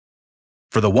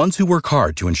For the ones who work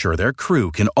hard to ensure their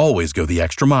crew can always go the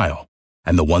extra mile,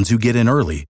 and the ones who get in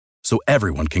early so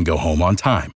everyone can go home on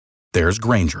time, there's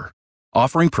Grainger,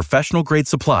 offering professional-grade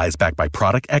supplies backed by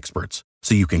product experts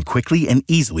so you can quickly and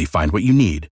easily find what you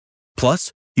need.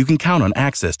 Plus, you can count on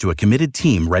access to a committed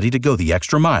team ready to go the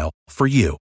extra mile for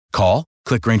you. Call,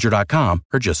 click Grainger.com,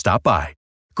 or just stop by.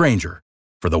 Grainger,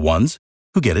 for the ones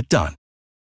who get it done.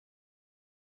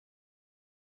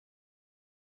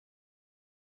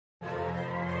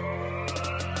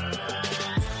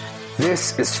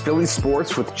 This is Philly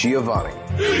Sports with Giovanni.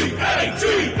 E-A-T-L-E-S,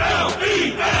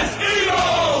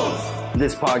 Eagles!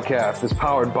 This podcast is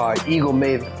powered by Eagle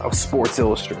Maven of Sports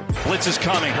Illustrated. Blitz is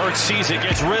coming. Hurts sees it,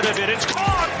 gets rid of it. It's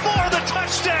caught for the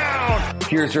touchdown.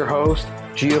 Here's your host,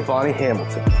 Giovanni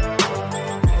Hamilton.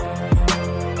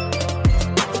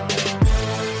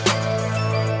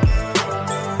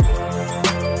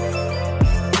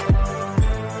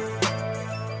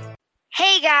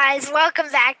 Hey guys, welcome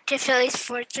back to Philly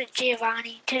Sports with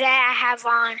Giovanni. Today I have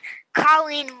on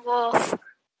Colleen Wolfe.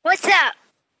 What's up?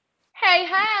 Hey,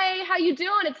 how you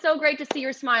doing? It's so great to see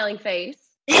your smiling face.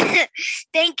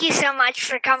 Thank you so much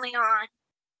for coming on.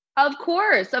 Of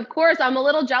course. I'm a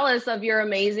little jealous of your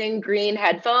amazing green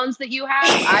headphones that you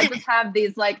have. I just have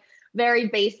these very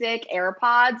basic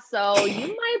AirPods, so you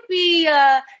might be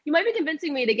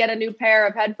convincing me to get a new pair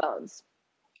of headphones.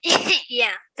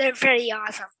 Yeah, they're pretty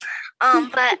awesome.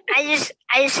 But I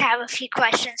just have a few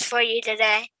questions for you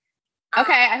today.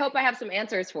 Okay, I hope I have some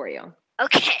answers for you.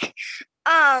 Okay.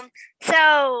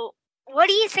 So what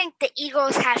do you think the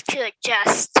Eagles have to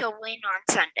adjust to win on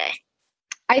Sunday?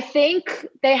 I think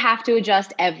they have to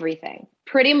adjust everything.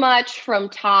 Pretty much from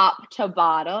top to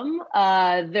bottom,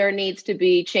 there needs to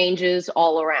be changes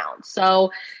all around.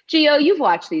 So, Gio, you've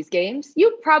watched these games.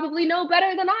 You probably know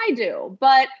better than I do.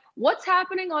 But what's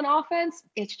happening on offense?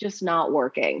 It's just not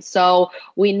working. So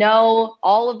we know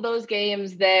all of those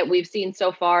games that we've seen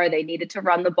so far, they needed to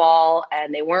run the ball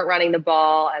and they weren't running the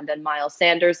ball. And then Miles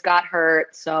Sanders got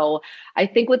hurt. So I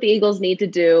think what the Eagles need to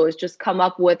do is just come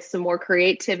up with some more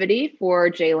creativity for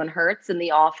Jalen Hurts and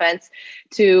the offense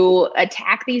to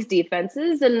attack these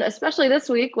defenses. And especially this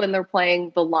week when they're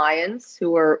playing the Lions,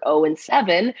 who are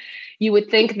 0-7, you would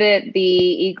think that the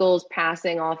Eagles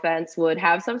passing offense would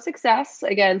have some success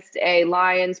against a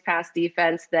Lions pass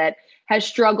defense that has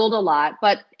struggled a lot.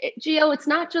 But Gio, it's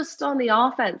not just on the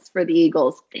offense for the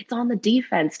Eagles. It's on the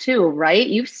defense too, right?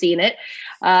 You've seen it.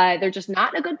 They're just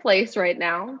not in a good place right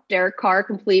now. Derek Carr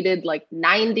completed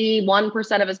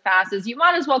 91% of his passes. You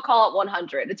might as well call it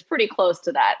 100. It's pretty close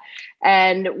to that.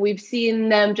 And we've seen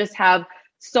them just have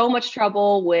so much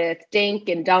trouble with dink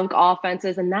and dunk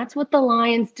offenses, and that's what the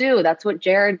Lions do. That's what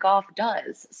Jared Goff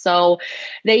does. So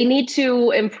they need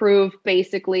to improve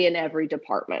basically in every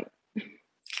department.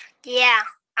 Yeah,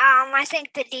 I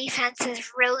think the defense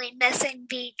is really missing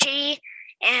BG,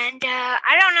 and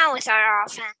I don't know with our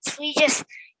offense. We just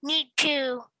need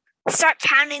to start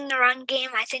pounding the run game.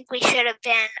 I think we should have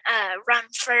been a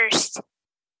run-first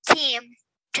team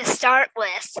to start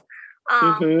with.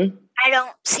 I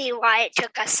don't see why it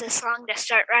took us this long to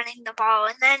start running the ball.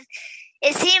 And then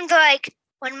it seemed like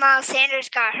when Miles Sanders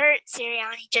got hurt,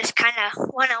 Sirianni just kind of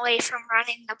went away from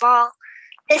running the ball.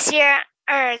 This year,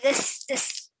 or this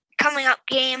coming up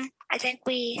game, I think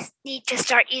we need to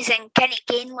start using Kenny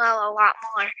Gainwell a lot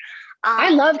more. I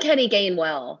love Kenny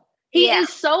Gainwell. He is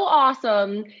so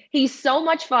awesome. He's so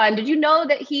much fun. Did you know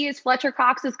that he is Fletcher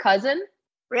Cox's cousin?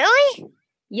 Really?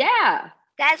 Yeah.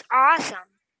 That's awesome.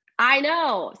 I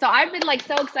know. So I've been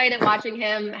so excited watching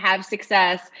him have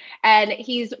success, and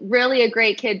he's really a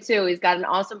great kid too. He's got an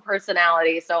awesome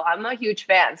personality. So I'm a huge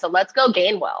fan. So let's go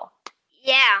Gainwell.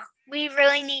 Yeah, we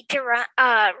really need to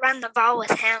run the ball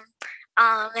with him,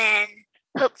 and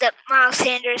hope that Miles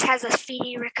Sanders has a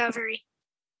speedy recovery.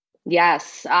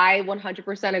 Yes, I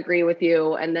 100% agree with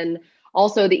you. And then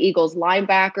also the Eagles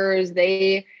linebackers,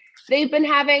 They've been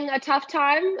having a tough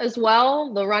time as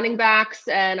well. The running backs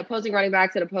and opposing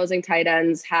tight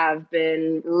ends have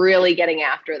been really getting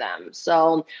after them.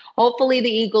 So hopefully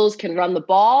the Eagles can run the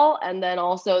ball, and then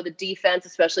also the defense,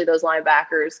 especially those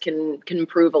linebackers, can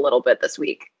improve a little bit this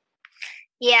week.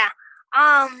 Yeah.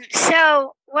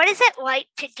 So what is it like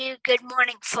to do Good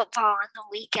Morning Football on the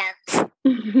weekends?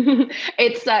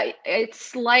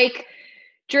 It's like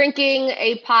drinking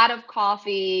a pot of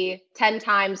coffee 10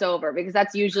 times over, because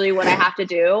that's usually what I have to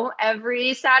do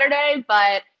every Saturday.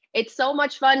 But it's so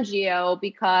much fun, Gio,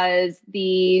 because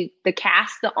the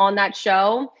cast on that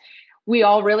show, we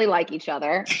all really like each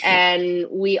other, and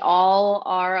we all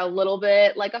are a little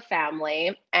bit like a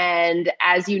family. And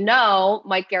as you know,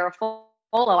 Mike Garafolo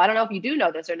I don't know if you do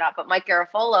know this or not, but Mike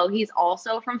Garafolo, he's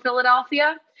also from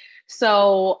Philadelphia.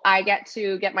 So I get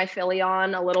to get my Philly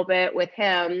on a little bit with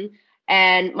him.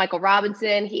 And Michael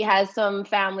Robinson, he has some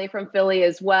family from Philly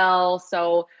as well.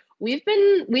 So we've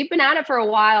been at it for a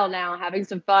while now, having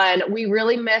some fun. We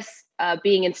really miss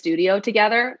being in studio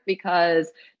together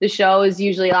because the show is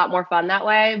usually a lot more fun that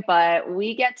way. But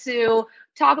we get to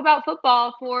talk about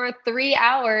football for 3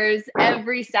 hours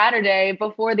every Saturday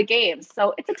before the games.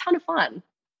 So it's a ton of fun.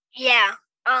 Yeah.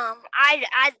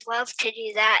 I'd love to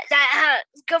do that.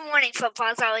 Good Morning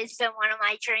Football's always been one of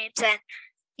my dreams, and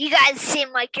you guys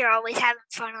seem like you're always having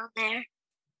fun on there.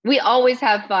 We always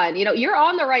have fun. You know, you're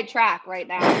on the right track right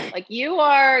now. Like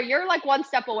you're like one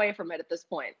step away from it at this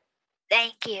point.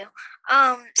 Thank you.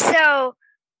 So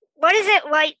what is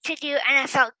it like to do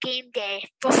NFL game day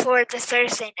before the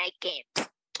Thursday night games?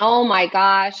 Oh my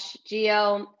gosh,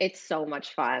 Gio, it's so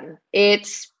much fun.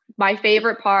 It's my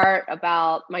favorite part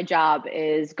about my job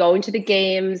is going to the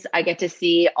games. I get to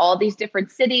see all these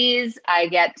different cities. I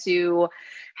get to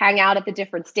hang out at the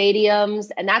different stadiums.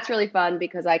 And that's really fun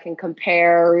because I can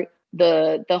compare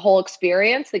the whole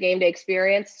experience, the game day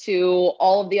experience, to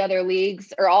all of the other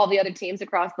leagues or all of the other teams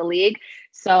across the league.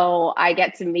 So I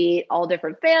get to meet all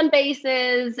different fan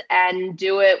bases and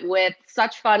do it with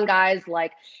such fun guys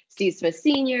like Steve Smith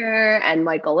Sr. and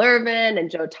Michael Irvin and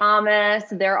Joe Thomas.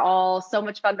 They're all so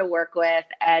much fun to work with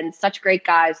and such great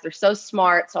guys. They're so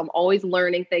smart. So I'm always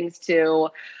learning things too.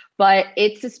 But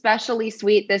it's especially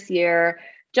sweet this year,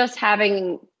 just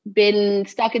having been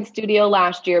stuck in studio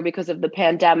last year because of the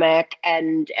pandemic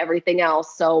and everything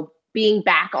else. So being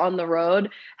back on the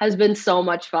road has been so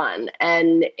much fun.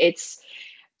 And it's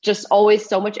just always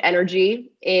so much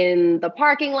energy in the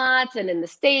parking lots and in the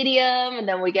stadium. And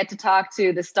then we get to talk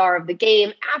to the star of the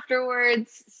game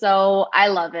afterwards. So I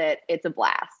love it. It's a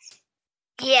blast.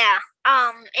 Yeah.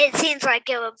 It seems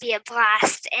like it would be a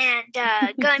blast. And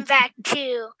going back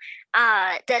to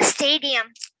the stadium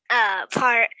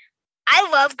part, I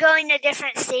love going to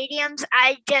different stadiums.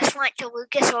 I just went to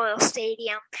Lucas Oil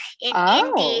Stadium in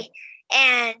Indy,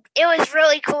 and it was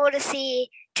really cool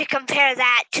to compare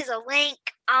that to the Link,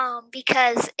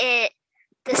 because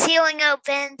the ceiling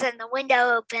opens and the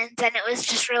window opens, and it was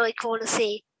just really cool to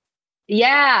see.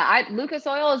 Yeah, Lucas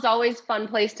Oil is always a fun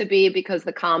place to be because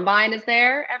the Combine is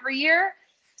there every year.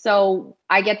 So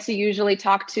I get to usually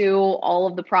talk to all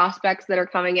of the prospects that are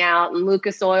coming out, and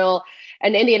Lucas Oil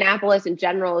and Indianapolis in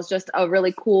general is just a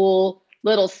really cool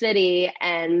little city.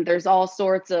 And there's all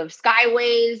sorts of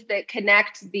skyways that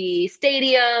connect the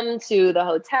stadium to the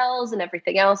hotels and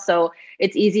everything else. So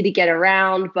it's easy to get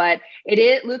around, but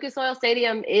Lucas Oil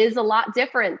Stadium is a lot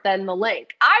different than the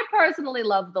Link. I personally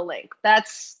love the Link.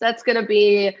 That's going to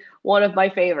be one of my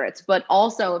favorites. But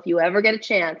also, if you ever get a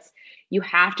chance, you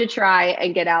have to try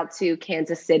and get out to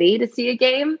Kansas City to see a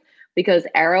game because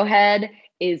Arrowhead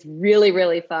is really,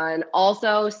 really fun.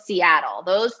 Also, Seattle.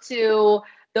 Those two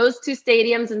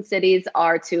stadiums and cities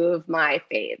are two of my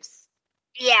faves.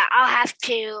 Yeah, I'll have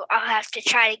to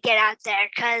try to get out there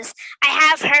because I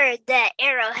have heard that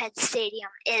Arrowhead Stadium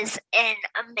is an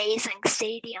amazing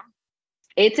stadium.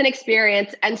 It's an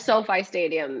experience, and SoFi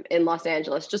Stadium in Los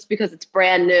Angeles, just because it's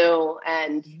brand new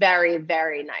and very,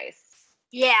 very nice.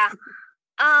 Yeah.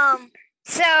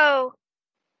 So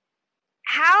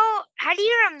how do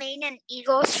you remain an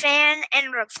Eagles fan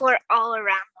and report all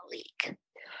around the league?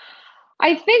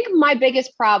 I think my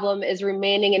biggest problem is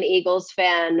remaining an Eagles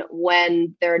fan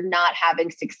when they're not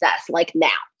having success, like now.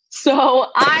 So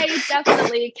I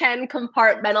definitely can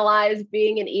compartmentalize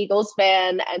being an Eagles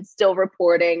fan and still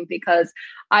reporting because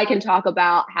I can talk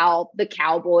about how the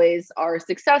Cowboys are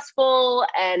successful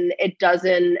and it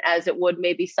doesn't, as it would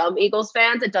maybe some Eagles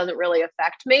fans, it doesn't really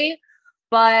affect me.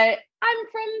 But I'm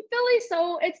from Philly,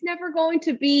 so it's never going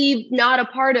to be not a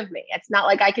part of me. It's not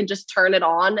like I can just turn it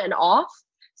on and off.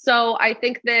 So I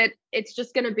think that it's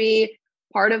just going to be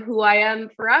part of who I am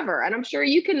forever. And I'm sure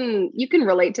you can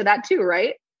relate to that too,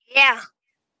 right? Yeah.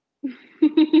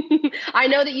 I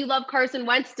know that you love Carson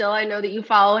Wentz still. I know that you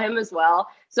follow him as well.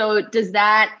 So do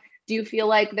you feel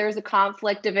like there's a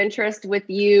conflict of interest with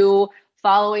you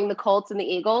following the Colts and the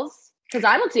Eagles? Because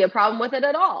I don't see a problem with it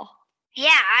at all. Yeah,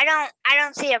 I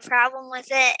don't see a problem with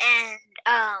it. And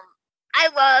I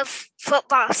love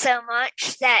football so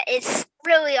much that it's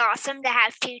really awesome to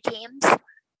have two teams.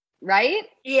 Right?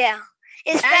 Yeah.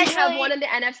 Especially, and you have one in the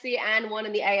NFC and one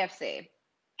in the AFC.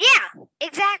 Yeah,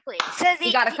 exactly. So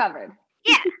you got it covered.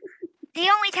 Yeah. The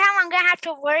only time I'm going to have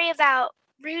to worry about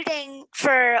rooting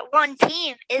for one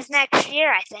team is next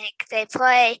year, I think. They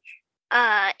play,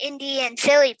 Indy and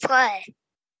Philly play.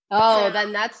 Oh, So,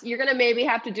 then you're gonna maybe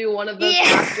have to do one of those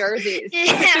half jerseys.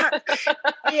 Yeah.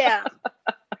 Yeah.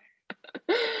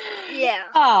 Yeah.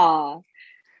 Oh,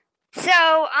 So,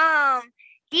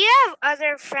 do you have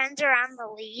other friends around the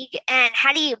league, and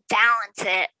how do you balance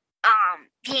it,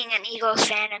 being an Eagles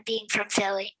fan and being from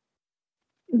Philly?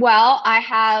 well, I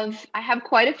have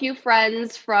quite a few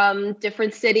friends from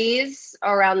different cities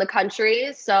around the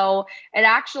country. So it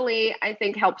actually, I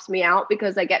think, helps me out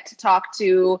because I get to talk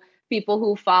to people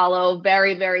who follow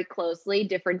very, very closely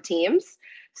different teams.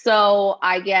 So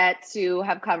I get to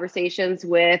have conversations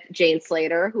with Jane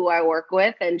Slater, who I work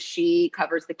with, and she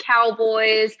covers the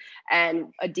Cowboys,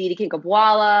 and Aditi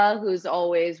Kinkabwala, who's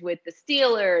always with the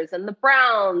Steelers and the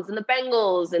Browns and the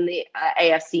Bengals and the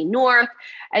AFC North.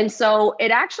 And so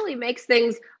it actually makes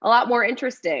things a lot more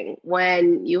interesting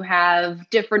when you have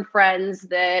different friends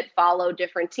that follow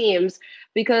different teams,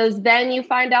 because then you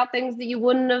find out things that you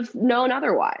wouldn't have known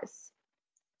otherwise.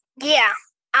 Yeah.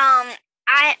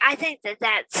 I think that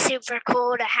that's super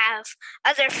cool to have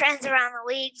other friends around the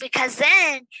league, because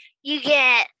then you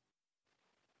get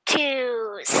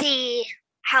to see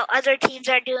how other teams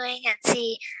are doing and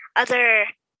see other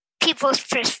people's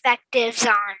perspectives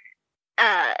on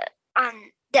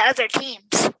the other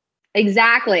teams.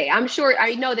 Exactly.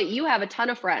 I know that you have a ton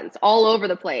of friends all over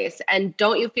the place. And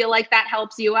don't you feel like that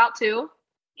helps you out too?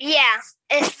 Yeah,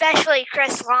 especially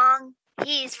Chris Long.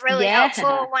 He's really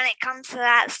helpful when it comes to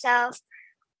that stuff.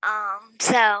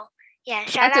 So yeah,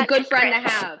 shout out to Chris. That's a good friend to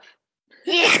have.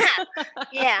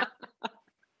 Yeah.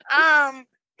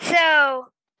 So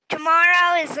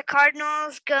tomorrow is the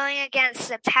Cardinals going against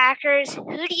the Packers.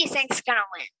 Who do you think's gonna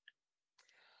win?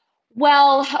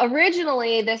 Well,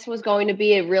 originally this was going to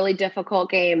be a really difficult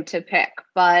game to pick,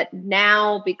 but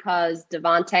now because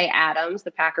Davante Adams,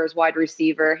 the Packers wide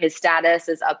receiver, his status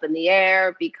is up in the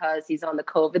air because he's on the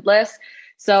COVID list.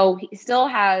 So he still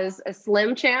has a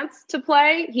slim chance to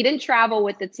play. He didn't travel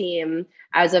with the team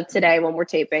as of today when we're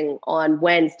taping on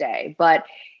Wednesday, but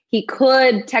he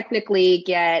could technically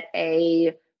get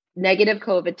a negative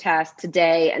COVID test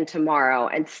today and tomorrow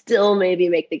and still maybe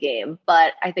make the game.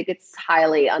 But I think it's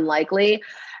highly unlikely.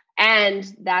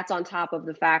 And that's on top of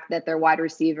the fact that their wide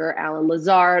receiver, Allen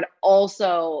Lazard,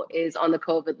 also is on the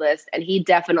COVID list, and he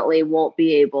definitely won't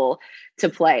be able to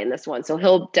play in this one. So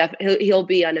he'll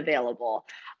be unavailable.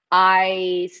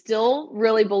 I still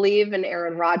really believe in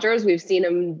Aaron Rodgers. We've seen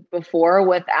him before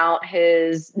without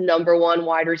his number one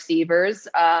wide receivers.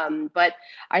 But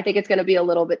I think it's going to be a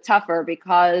little bit tougher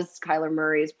because Kyler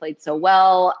Murray has played so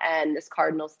well, and this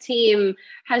Cardinals team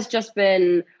has just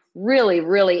been really,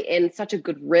 really in such a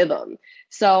good rhythm.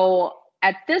 So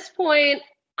at this point,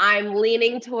 I'm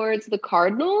leaning towards the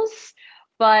Cardinals,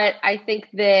 but I think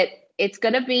that it's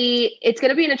going to be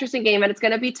an interesting game, and it's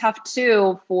going to be tough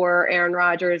too for Aaron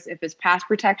Rodgers if his pass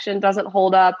protection doesn't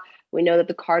hold up. We know that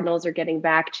the Cardinals are getting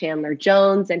back Chandler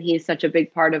Jones, and he's such a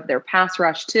big part of their pass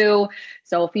rush too.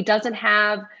 So if he doesn't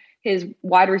have his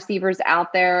wide receivers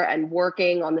out there and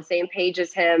working on the same page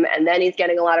as him, and then he's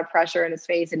getting a lot of pressure in his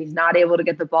face and he's not able to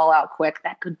get the ball out quick,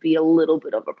 that could be a little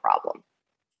bit of a problem.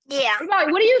 Yeah.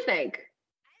 What do you think?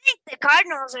 I think the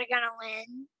Cardinals are going to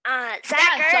win.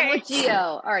 Zach Ertz. I'm with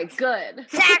Gio. All right, good.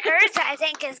 Zach Ertz, I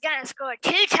think, is going to score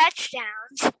 2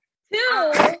 touchdowns.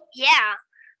 2? Yeah.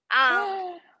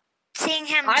 Seeing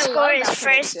him score his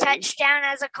first touchdown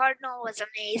as a Cardinal was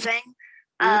amazing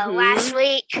last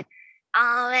week.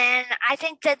 And I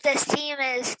think that this team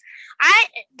is – I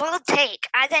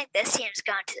think this team's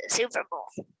going to the Super Bowl.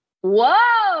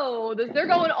 Whoa! They're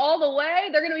going all the way?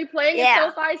 They're going to be playing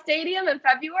at SoFi Stadium in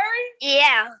February?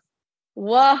 Yeah.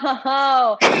 Whoa!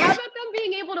 How about them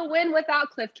being able to win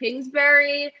without Cliff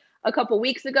Kingsbury a couple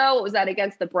weeks ago? What was that,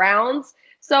 against the Browns?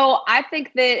 So I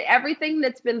think that everything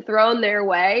that's been thrown their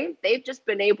way, they've just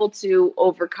been able to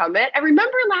overcome it. And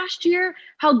remember last year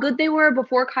how good they were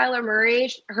before Kyler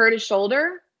Murray hurt his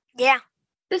shoulder? Yeah.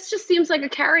 This just seems like a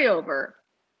carryover.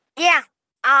 Yeah.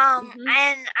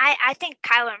 And I think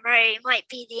Kyler Murray might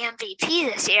be the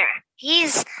MVP this year.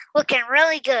 He's looking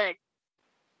really good.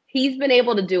 He's been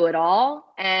able to do it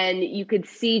all, and you could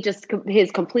see just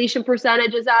his completion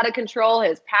percentage is out of control,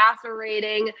 his passer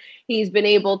rating. He's been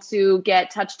able to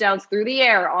get touchdowns through the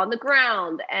air, on the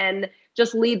ground, and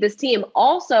just lead this team.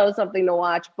 Also, something to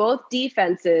watch, both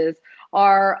defenses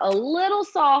are a little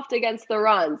soft against the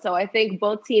run, so I think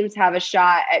both teams have a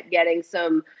shot at getting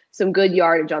some good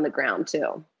yardage on the ground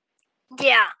too.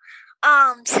 Yeah.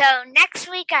 So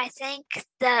next week, I think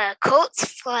the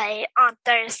Colts play on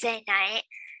Thursday night.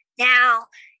 Now,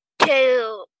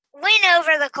 to win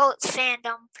over the Colts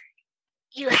fandom,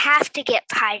 you have to get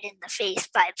pied in the face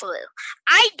by blue.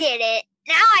 I did it.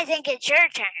 Now I think it's your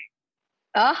turn.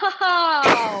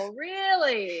 Oh,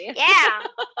 really? Yeah.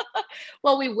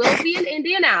 Well, we will be in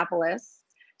Indianapolis.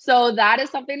 So that is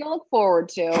something to look forward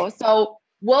to. So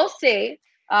we'll see.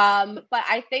 But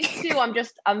I think too,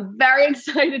 I'm very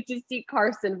excited to see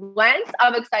Carson Wentz.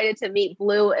 I'm excited to meet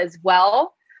Blue as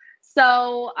well.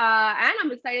 So, and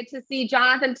I'm excited to see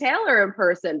Jonathan Taylor in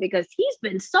person because he's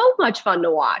been so much fun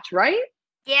to watch, right?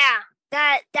 Yeah.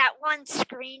 That one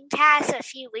screen pass a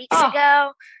few weeks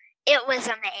ago, it was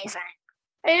amazing.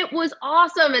 It was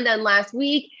awesome. And then last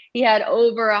week, he had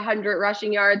over 100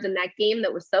 rushing yards in that game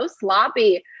that was so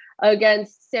sloppy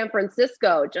against San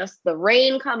Francisco. Just the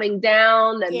rain coming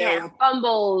down, and there were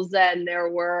fumbles, and there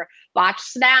were botched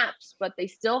snaps, but they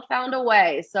still found a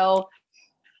way. So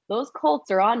those Colts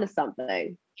are on to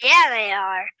something. Yeah, they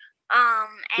are.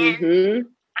 And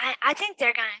I think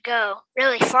they're going to go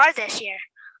really far this year.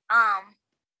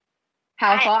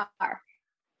 How far?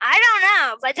 I don't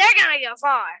know, but they're going to go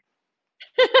far.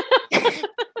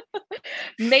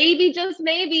 Maybe, just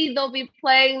maybe, they'll be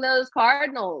playing those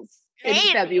Cardinals in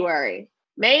February.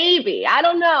 Maybe. I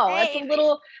don't know.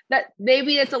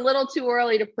 Maybe it's a little too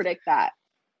early to predict that.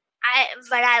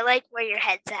 But I like where your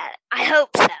head's at. I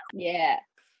hope so. Yeah.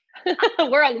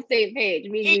 We're on the same page.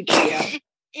 Me and you, Gio.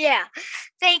 Yeah.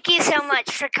 Thank you so much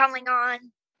for coming on.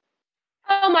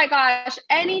 Oh my gosh.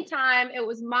 Anytime. It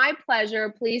was my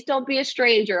pleasure. Please don't be a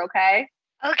stranger, okay?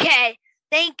 Okay.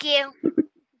 Thank you.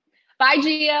 Bye,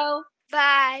 Gio.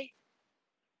 Bye.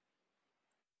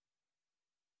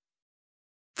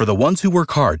 For the ones who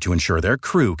work hard to ensure their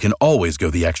crew can always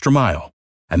go the extra mile,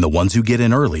 and the ones who get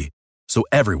in early so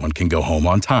everyone can go home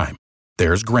on time,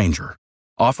 there's Grainger,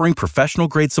 offering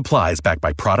professional-grade supplies backed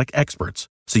by product experts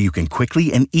so you can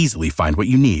quickly and easily find what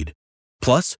you need.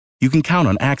 Plus, you can count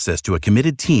on access to a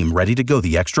committed team ready to go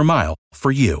the extra mile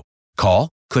for you. Call,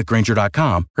 click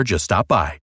Grainger.com, or just stop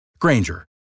by. Grainger,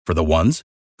 for the ones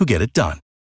who get it done.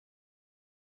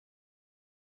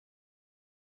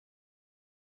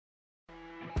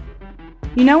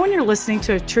 You know when you're listening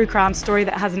to a true crime story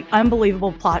that has an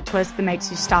unbelievable plot twist that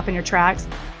makes you stop in your tracks?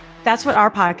 That's what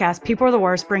our podcast, People Are the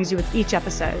Worst, brings you with each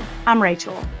episode. I'm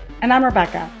Rachel. And I'm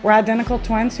Rebecca. We're identical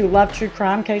twins who love true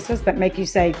crime cases that make you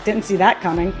say, didn't see that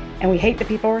coming, and we hate the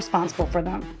people responsible for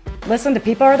them. Listen to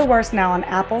People Are the Worst now on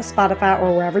Apple, Spotify,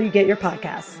 or wherever you get your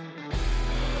podcasts.